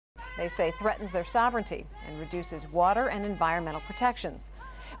they say threatens their sovereignty and reduces water and environmental protections.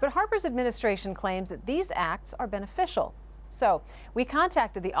 But Harper's administration claims that these acts are beneficial. So we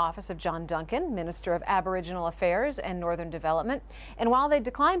contacted the office of John Duncan, Minister of Aboriginal Affairs and Northern Development, and while they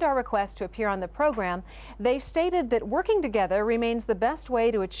declined our request to appear on the program, they stated that working together remains the best way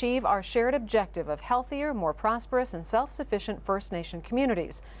to achieve our shared objective of healthier, more prosperous and self-sufficient First Nation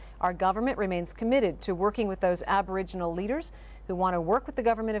communities. Our government remains committed to working with those Aboriginal leaders who want to work with the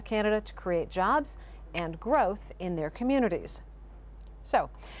Government of Canada to create jobs and growth in their communities.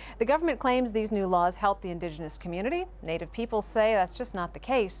 So, the government claims these new laws help the Indigenous community. Native people say that's just not the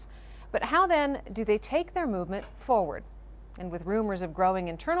case. But how then do they take their movement forward? And with rumors of growing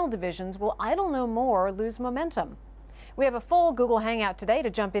internal divisions, will Idle No More lose momentum? We have a full Google Hangout today to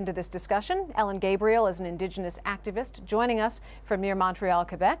jump into this discussion. Ellen Gabriel is an Indigenous activist joining us from near Montreal,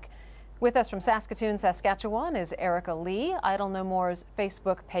 Quebec. With us from Saskatoon, Saskatchewan is Erica Lee, Idle No More's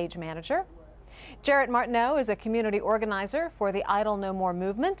Facebook page manager. Jarrett Martineau is a community organizer for the Idle No More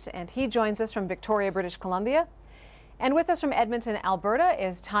movement, and he joins us from Victoria, British Columbia. And with us from Edmonton, Alberta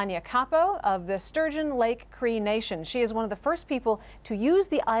is Tanya Capo of the Sturgeon Lake Cree Nation. She is one of the first people to use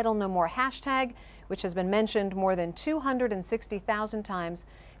the Idle No More hashtag, which has been mentioned more than 260,000 times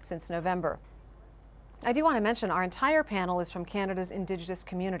since November. I do want to mention our entire panel is from Canada's Indigenous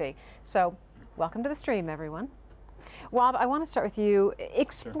community. So welcome to the stream, everyone. Wab, I want to start with you.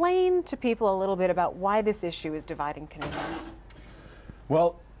 Explain to people a little bit about why this issue is dividing Canadians.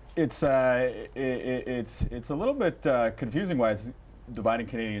 Well, it's a little bit confusing why it's dividing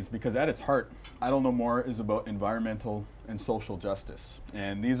Canadians, because at its heart, Idle No More is about environmental and social justice.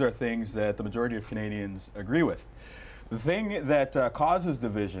 And these are things that the majority of Canadians agree with. The thing that causes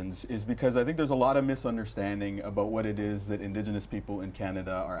divisions is because I think there's a lot of misunderstanding about what it is that Indigenous people in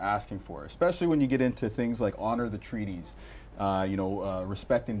Canada are asking for, especially when you get into things like honor the treaties,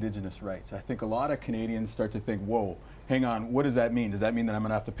 respect Indigenous rights. I think a lot of Canadians start to think, whoa, hang on, what does that mean? Does that mean that I'm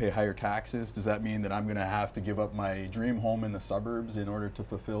going to have to pay higher taxes? Does that mean that I'm going to have to give up my dream home in the suburbs in order to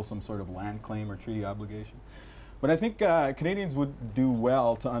fulfill some sort of land claim or treaty obligation? But I think Canadians would do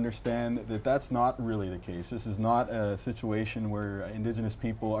well to understand that that's not really the case. This is not a situation where Indigenous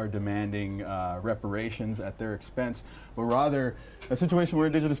people are demanding reparations at their expense, but rather a situation where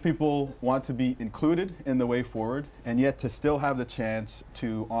Indigenous people want to be included in the way forward, and yet to still have the chance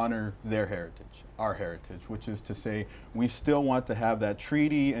to honor their heritage, our heritage, which is to say we still want to have that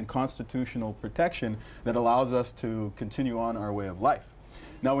treaty and constitutional protection that allows us to continue on our way of life.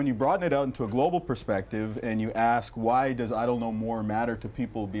 Now, when you broaden it out into a global perspective and you ask why does Idle No More matter to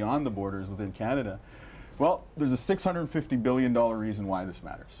people beyond the borders within Canada, well, there's a $650 billion reason why this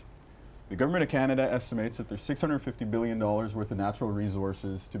matters. The Government of Canada estimates that there's $650 billion worth of natural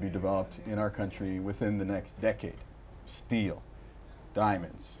resources to be developed in our country within the next decade. Steel,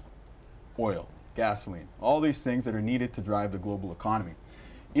 diamonds, oil, gasoline, all these things that are needed to drive the global economy.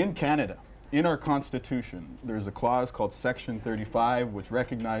 In Canada, in our Constitution, there's a clause called Section 35, which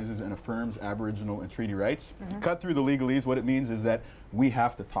recognizes and affirms Aboriginal and treaty rights. Cut through the legalese, what it means is that we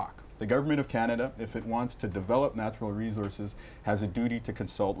have to talk. The Government of Canada, if it wants to develop natural resources, has a duty to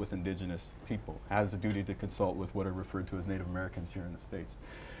consult with Indigenous people, has a duty to consult with what are referred to as Native Americans here in the States.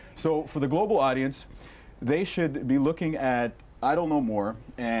 So for the global audience, they should be looking at Idle No More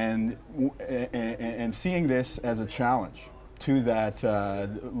and seeing this as a challenge to that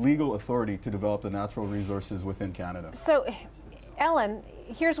legal authority to develop the natural resources within Canada. So, Ellen,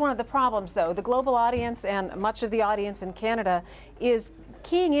 here's one of the problems, though. The global audience and much of the audience in Canada is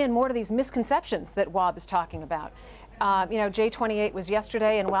keying in more to these misconceptions that Wab is talking about. J28 was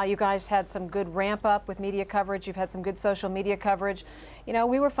yesterday, and while you guys had some good ramp up with media coverage, you've had some good social media coverage,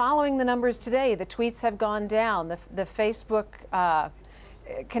 we were following the numbers today. The tweets have gone down. The Facebook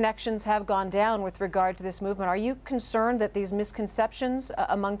connections have gone down with regard to this movement. Are you concerned that these misconceptions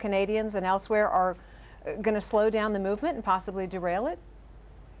among Canadians and elsewhere are going to slow down the movement and possibly derail it?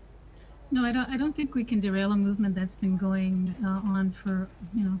 No, I don't think we can derail a movement that's been going on for,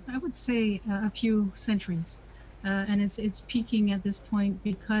 I would say a few centuries. And it's peaking at this point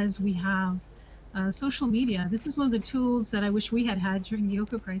because we have social media. This is one of the tools that I wish we had during the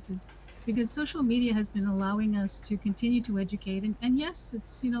Oka crisis, because social media has been allowing us to continue to educate. And yes,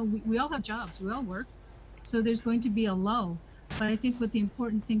 it's, we all have jobs, we all work. So there's going to be a lull. But I think what the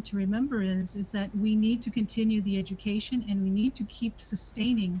important thing to remember is that we need to continue the education, and we need to keep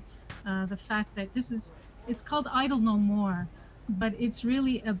sustaining the fact that it's called Idle No More, but it's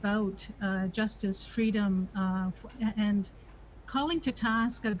really about justice, freedom, and calling to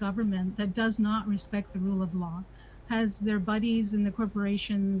task a government that does not respect the rule of law, has their buddies in the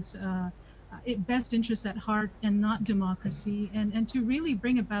corporations best interests at heart and not democracy, and to really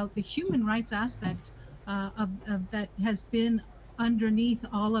bring about the human rights aspect of that has been underneath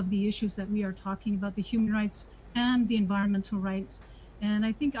all of the issues that we are talking about, the human rights and the environmental rights. And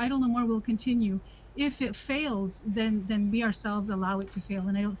I think Idle No More will continue. If it fails, then we ourselves allow it to fail,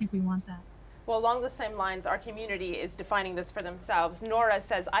 and I don't think we want that. Well, along the same lines, our community is defining this for themselves. Nora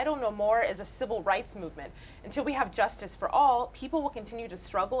says, Idle No More is a civil rights movement. Until we have justice for all, people will continue to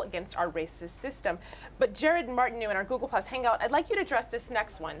struggle against our racist system. But Jared Martineau in our Google Plus Hangout, I'd like you to address this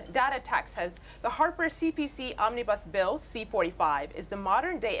next one. Data Tech says, the Harper CPC Omnibus Bill, C-45, is the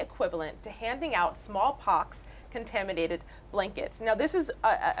modern day equivalent to handing out smallpox contaminated blankets. Now, this is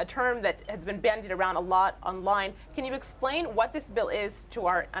a term that has been bandied around a lot online. Can you explain what this bill is to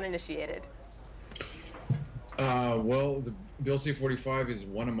our uninitiated? Well, the Bill C-45 is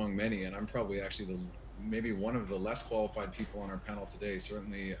one among many, and I'm probably actually maybe one of the less qualified people on our panel today.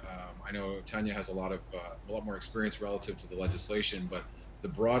 Certainly, I know Tanya has a lot more experience relative to the legislation, but the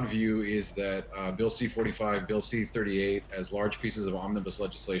broad view is that Bill C-45, Bill C-38, as large pieces of omnibus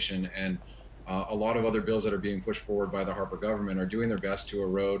legislation, and a lot of other bills that are being pushed forward by the Harper government are doing their best to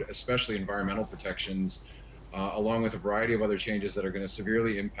erode, especially environmental protections, along with a variety of other changes that are going to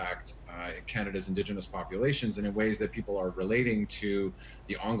severely impact Canada's Indigenous populations, and in ways that people are relating to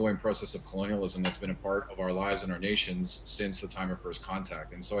the ongoing process of colonialism that's been a part of our lives and our nations since the time of first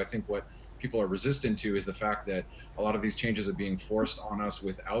contact. And so I think what people are resistant to is the fact that a lot of these changes are being forced on us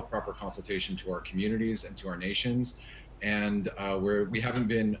without proper consultation to our communities and to our nations. And where we haven't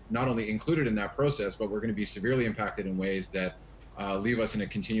been not only included in that process, but we're going to be severely impacted in ways that leave us in a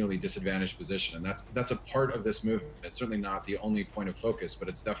continually disadvantaged position. And that's a part of this movement. It's certainly not the only point of focus, but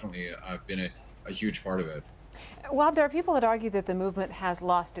it's definitely been a huge part of it. Well, there are people that argue that the movement has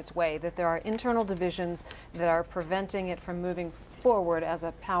lost its way, that there are internal divisions that are preventing it from moving forward as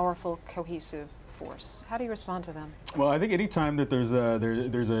a powerful, cohesive force. How do you respond to them? Well, I think any time that there's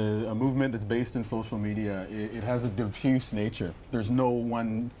a movement that's based in social media, it has a diffuse nature. There's no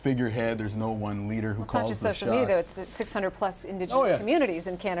one figurehead. There's no one leader who calls the shots. It's not just social media, though. It's the 600 plus Indigenous communities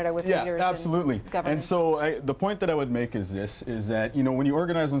in Canada with leaders. Yeah, absolutely. And governance. And so the point that I would make is this: is that when you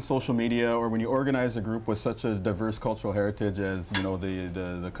organize on social media, or when you organize a group with such a diverse cultural heritage as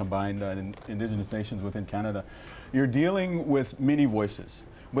the combined Indigenous nations within Canada, you're dealing with many voices.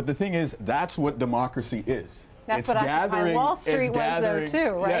 But the thing is, that's what democracy is. That's what Occupy Wall Street was, though, too,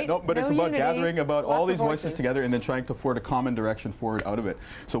 right? Yeah, no, but it's about unity, gathering about all these voices voices together and then trying to forward a common direction forward out of it.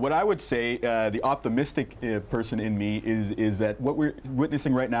 So what I would say, the optimistic person in me is that what we're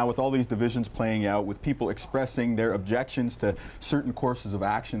witnessing right now with all these divisions playing out, with people expressing their objections to certain courses of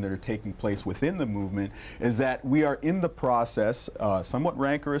action that are taking place within the movement, is that we are in the process, somewhat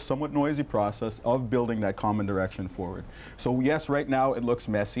rancorous, somewhat noisy process of building that common direction forward. So yes, right now it looks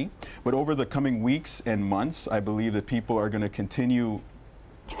messy, but over the coming weeks and months, I believe that people are going to continue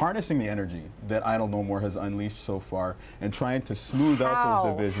harnessing the energy that Idle No More has unleashed so far and trying to smooth out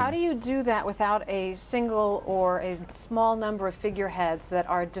those divisions. How do you do that without a single or a small number of figureheads that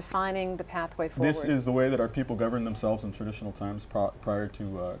are defining the pathway forward? This is the way that our people govern themselves in traditional times prior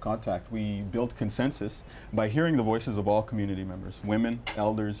to contact. We built consensus by hearing the voices of all community members, women,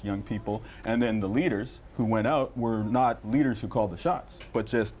 elders, young people, and then the leaders who went out were not leaders who called the shots, but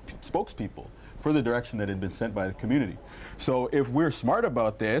just spokespeople for the direction that had been sent by the community. So if we're smart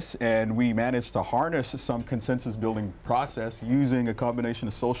about this and we manage to harness some consensus building process using a combination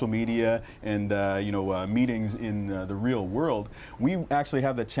of social media and meetings in the real world, we actually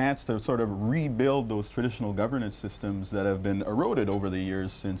have the chance to sort of rebuild those traditional governance systems that have been eroded over the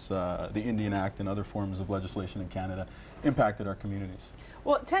years since the Indian Act and other forms of legislation in Canada impacted our communities.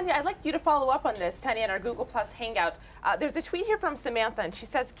 Well, Tanya, I'd like you to follow up on this, Tanya, in our Google Plus Hangout. There's a tweet here from Samantha, and she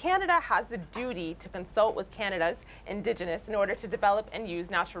says, Canada has the duty to consult with Canada's Indigenous in order to develop and use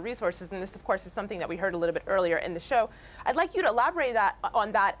natural resources. And this, of course, is something that we heard a little bit earlier in the show. I'd like you to elaborate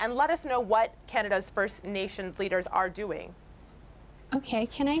on that and let us know what Canada's First Nation leaders are doing. Okay,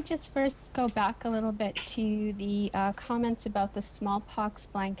 can I just first go back a little bit to the comments about the smallpox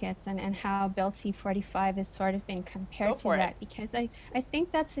blankets and how Bill C-45 has sort of been compared to that, because I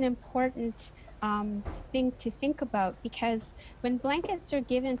think that's an important thing to think about, because when blankets are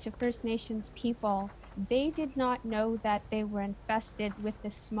given to First Nations people, they did not know that they were infested with the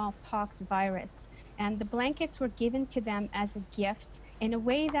smallpox virus. And the blankets were given to them as a gift in a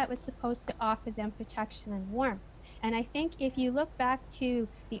way that was supposed to offer them protection and warmth. And I think if you look back to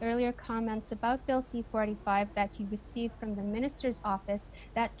the earlier comments about Bill C-45 that you received from the minister's office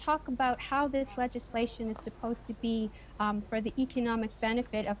that talk about how this legislation is supposed to be for the economic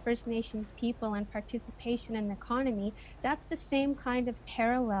benefit of First Nations people and participation in the economy, that's the same kind of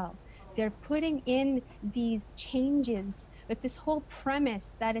parallel they're putting in these changes with this whole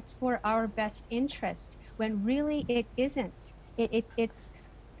premise that it's for our best interest, when really it isn't. It's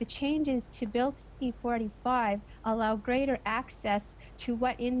the changes to Bill C-45 allow greater access to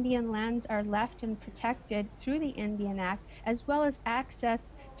what Indian lands are left and protected through the Indian Act, as well as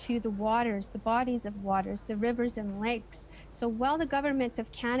access to the waters, the bodies of waters, the rivers and lakes. So while the government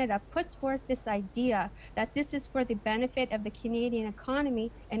of Canada puts forth this idea that this is for the benefit of the Canadian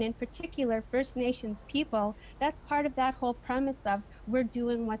economy, and in particular First Nations people, that's part of that whole premise of we're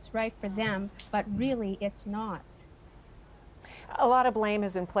doing what's right for them, but really it's not. A lot of blame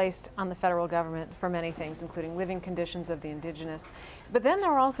has been placed on the federal government for many things, including living conditions of the Indigenous. But then there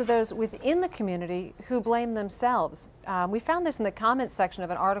are also those within the community who blame themselves. We found this in the comments section of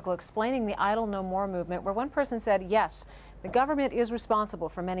an article explaining the Idle No More movement, where one person said, yes, the government is responsible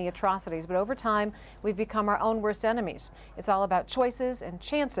for many atrocities, but over time, we've become our own worst enemies. It's all about choices and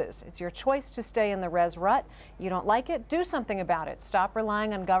chances. It's your choice to stay in the res rut. You don't like it? Do something about it. Stop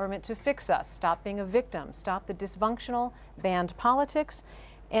relying on government to fix us. Stop being a victim. Stop the dysfunctional, banned politics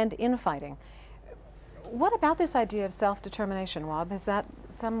and infighting. What about this idea of self-determination, Wab? Has that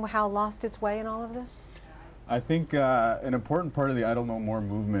somehow lost its way in all of this? I think an important part of the Idle No More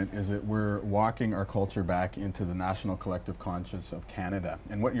movement is that we're walking our culture back into the national collective conscience of Canada.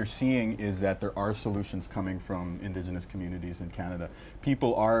 And what you're seeing is that there are solutions coming from Indigenous communities in Canada.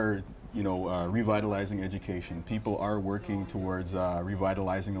 People are, revitalizing education. People are working towards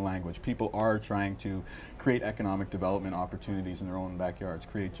revitalizing the language. People are trying to create economic development opportunities in their own backyards,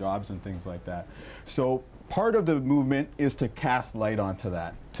 create jobs and things like that. So part of the movement is to cast light onto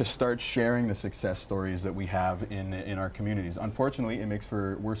that, to start sharing the success stories that we have in our communities. Unfortunately, it makes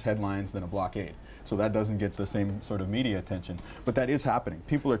for worse headlines than a blockade. So that doesn't get the same sort of media attention. But that is happening.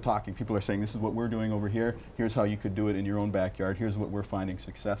 People are talking. People are saying, this is what we're doing over here. Here's how you could do it in your own backyard. Here's what we're finding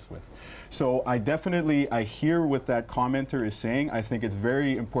success with. So I hear what that commenter is saying. I think it's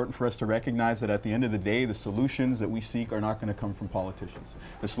very important for us to recognize that at the end of the day, the solutions that we seek are not going to come from politicians.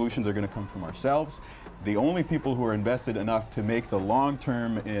 The solutions are going to come from ourselves. The only people who are invested enough to make the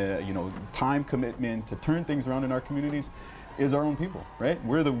long-term, time commitment to turn things around in our communities is our own people, right?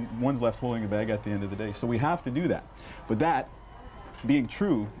 We're the ones left holding the bag at the end of the day. So we have to do that. But that being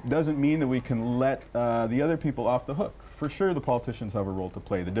true doesn't mean that we can let the other people off the hook. For sure, the politicians have a role to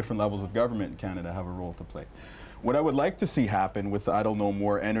play. The different levels of government in Canada have a role to play. What I would like to see happen with Idle No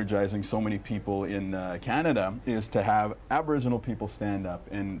More energizing so many people in Canada is to have Aboriginal people stand up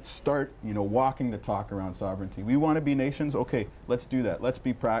and start, walking the talk around sovereignty. We want to be nations. Okay, let's do that. Let's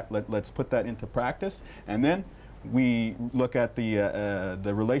put that into practice, and then we look at the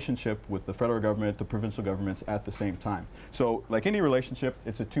relationship with the federal government, the provincial governments at the same time. So, like any relationship,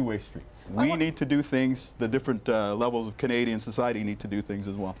 it's a two-way street. We need to do things, the different levels of Canadian society need to do things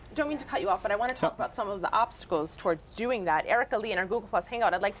as well. Don't mean to cut you off, but I want to talk about some of the obstacles towards doing that. Erica Lee in our Google Plus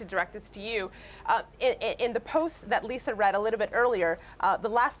Hangout, I'd like to direct this to you. In the post that Lisa read a little bit earlier, the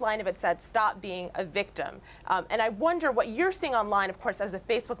last line of it said, stop being a victim. And I wonder what you're seeing online, of course, as a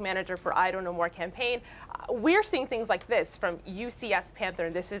Facebook manager for Idle No More campaign. We're seeing things like this from UCS Panther,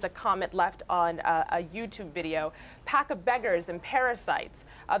 and this is a comment left on a YouTube video. Pack of beggars and parasites.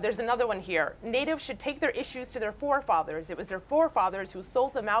 There's another one here. Natives should take their issues to their forefathers. It was their forefathers who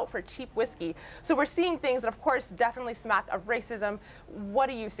sold them out for cheap whiskey. So we're seeing things that, of course, definitely smack of racism. What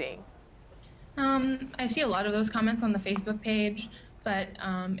are you seeing? I see a lot of those comments on the Facebook page, but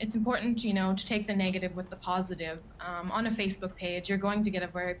it's important, to take the negative with the positive. On a Facebook page, you're going to get a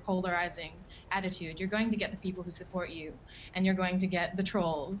very polarizing attitude. You're going to get the people who support you, and you're going to get the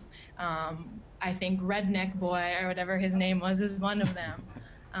trolls. I think Redneck Boy, or whatever his name was, is one of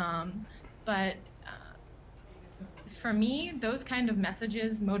them. But for me, those kind of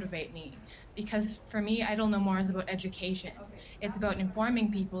messages motivate me, because for me, Idle No More is about education. It's about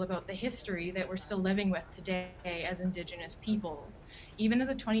informing people about the history that we're still living with today as Indigenous peoples. Even as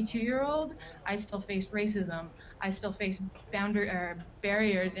a 22-year-old, I still face racism. I still face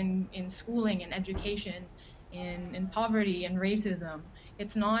barriers in schooling and education, in poverty and racism.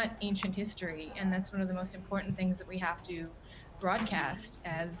 It's not ancient history, and that's one of the most important things that we have to broadcast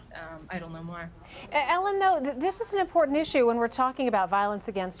as Idle No More. Ellen, though, this is an important issue when we're talking about violence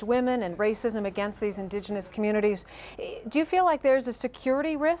against women and racism against these Indigenous communities. Do you feel like there's a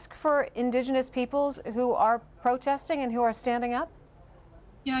security risk for Indigenous peoples who are protesting and who are standing up?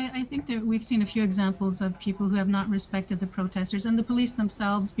 Yeah, I think that we've seen a few examples of people who have not respected the protesters, and the police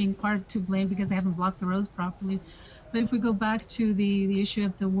themselves being part to blame because they haven't blocked the roads properly. But if we go back to the issue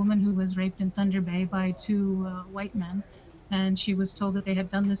of the woman who was raped in Thunder Bay by two white men, and she was told that they had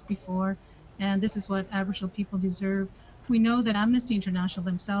done this before, and this is what Aboriginal people deserve. We know that Amnesty International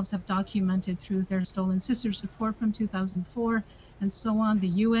themselves have documented through their Stolen Sisters report from 2004 and so on. The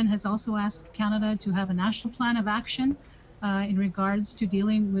UN has also asked Canada to have a national plan of action in regards to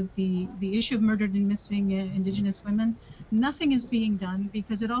dealing with the issue of murdered and missing Indigenous women. Nothing is being done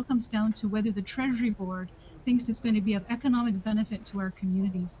because it all comes down to whether the Treasury Board thinks it's going to be of economic benefit to our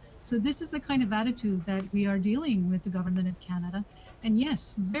communities. So this is the kind of attitude that we are dealing with the government of Canada. And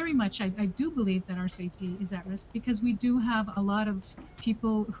yes, very much, I do believe that our safety is at risk because we do have a lot of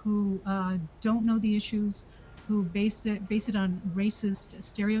people who don't know the issues, who base it on racist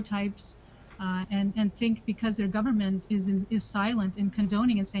stereotypes, and think because their government is silent and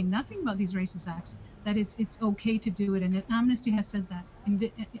condoning and saying nothing about these racist acts, that it's okay to do it. And Amnesty has said that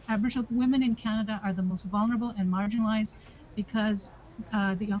Aboriginal women in Canada are the most vulnerable and marginalized because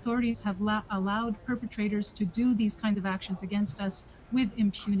the authorities have allowed perpetrators to do these kinds of actions against us with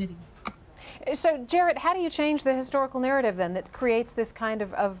impunity. So, Jarrett, how do you change the historical narrative then that creates this kind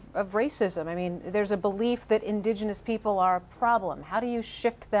of racism? I mean, there's a belief that Indigenous people are a problem. How do you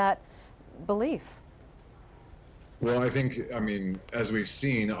shift that belief? Well, I think, as we've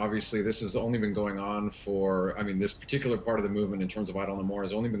seen, obviously this has only been going on for, this particular part of the movement in terms of I Don't Know More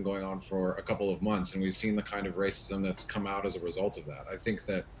has only been going on for a couple of months, and we've seen the kind of racism that's come out as a result of that. I think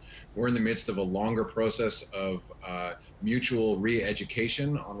that we're in the midst of a longer process of mutual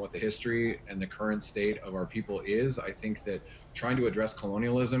re-education on what the history and the current state of our people is. I think that trying to address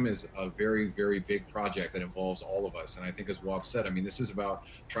colonialism is a very, very big project that involves all of us. And I think, as Wab said, this is about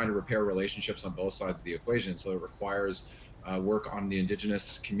trying to repair relationships on both sides of the equation. So it requires work on the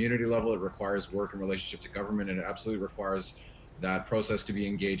Indigenous community level. It requires work in relationship to government, and it absolutely requires that process to be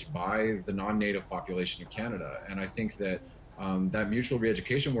engaged by the non-native population of Canada. And I think that that mutual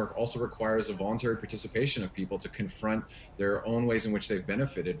re-education work also requires a voluntary participation of people to confront their own ways in which they've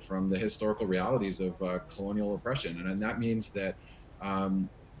benefited from the historical realities of colonial oppression. And that means that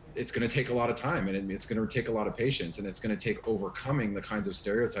it's going to take a lot of time, and it's going to take a lot of patience, and it's going to take overcoming the kinds of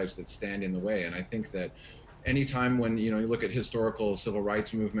stereotypes that stand in the way. And I think that anytime when you look at historical civil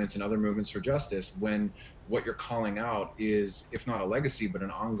rights movements and other movements for justice, when what you're calling out is, if not a legacy, but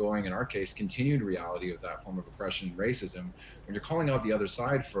an ongoing, in our case, continued reality of that form of oppression and racism, when you're calling out the other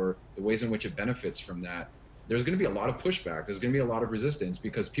side for the ways in which it benefits from that, there's going to be a lot of pushback. There's going to be a lot of resistance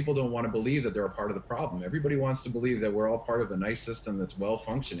because people don't want to believe that they're a part of the problem. Everybody wants to believe that we're all part of a nice system that's well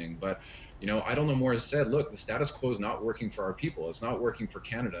functioning. But, I Don't Know More has said, look, the status quo is not working for our people. It's not working for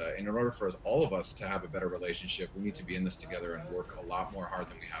Canada. And in order for all of us to have a better relationship, we need to be in this together and work a lot more hard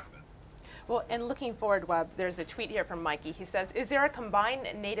than we have been. Well, and looking forward, Webb, there's a tweet here from Mikey. He says, is there a combined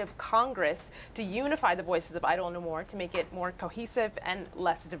Native Congress to unify the voices of I Don't Know More to make it more cohesive and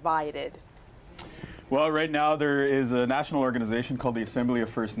less divided? Well, right now there is a national organization called the Assembly of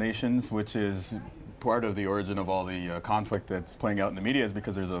First Nations, which is part of the origin of all the conflict that's playing out in the media, is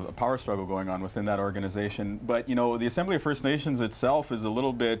because there's a power struggle going on within that organization. But the Assembly of First Nations itself is a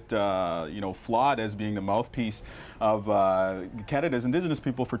little bit flawed as being the mouthpiece of Canada's Indigenous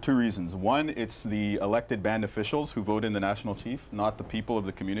people for two reasons. One, it's the elected band officials who vote in the national chief, not the people of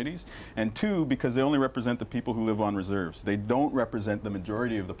the communities. And two, because they only represent the people who live on reserves. They don't represent the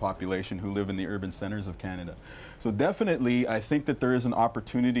majority of the population who live in the urban centers of Canada. So definitely, I think that there is an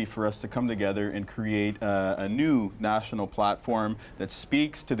opportunity for us to come together and create a new national platform that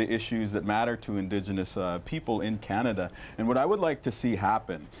speaks to the issues that matter to Indigenous people in Canada. And what I would like to see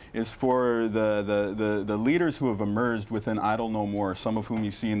happen is for the leaders who have emerged within I Don't Know More, some of whom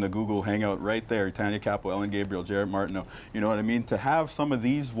you see in the Google Hangout right there, Tanya Capo, Ellen Gabriel, Jarrett Martineau, you know what I mean, to have some of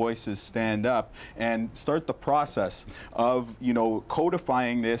these voices stand up and start the process of,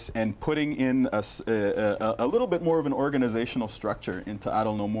 codifying this and putting in a little bit more of an organizational structure into I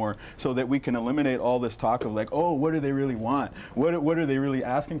Don't Know More, so that we can eliminate all this talk of like, oh, what do they really want? What are they really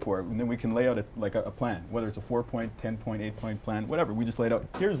asking for? And then we can lay out a plan, whether it's a 4-point, 10-point, 8-point plan, whatever. We just laid out,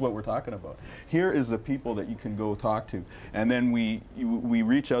 here's what we're talking about. Here is the people that you can go talk to. And then we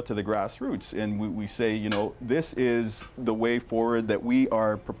reach out to the grassroots and we say, this is the way forward that we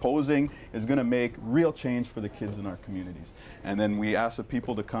are proposing is going to make real change for the kids in our communities. And then we ask the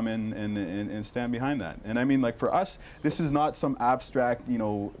people to come in and stand behind that. And I mean, like, for us, this is not some abstract,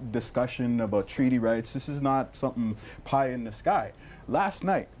 discussion about treaty rights. This is not something pie in the sky. Last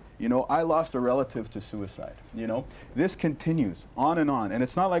night, I lost a relative to suicide. This continues on, and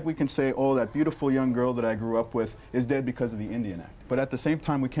it's not like we can say, oh, that beautiful young girl that I grew up with is dead because of the Indian Act. But at the same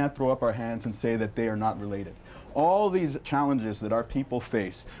time, we can't throw up our hands and say that they are not related. All these challenges that our people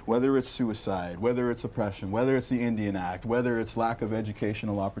face, whether it's suicide, whether it's oppression, whether it's the Indian Act, whether it's lack of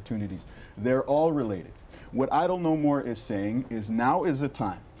educational opportunities, they're all related. What I Don't Know More is saying is now is the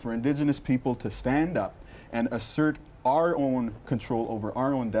time for Indigenous people to stand up and assert our own control over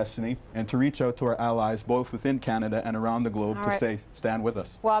our own destiny and to reach out to our allies both within Canada and around the globe to say, stand with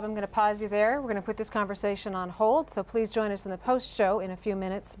us. Wab, I'm going to pause you there. We're going to put this conversation on hold, so please join us in the post show in a few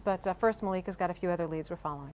minutes. But first, Malika's got a few other leads we're following.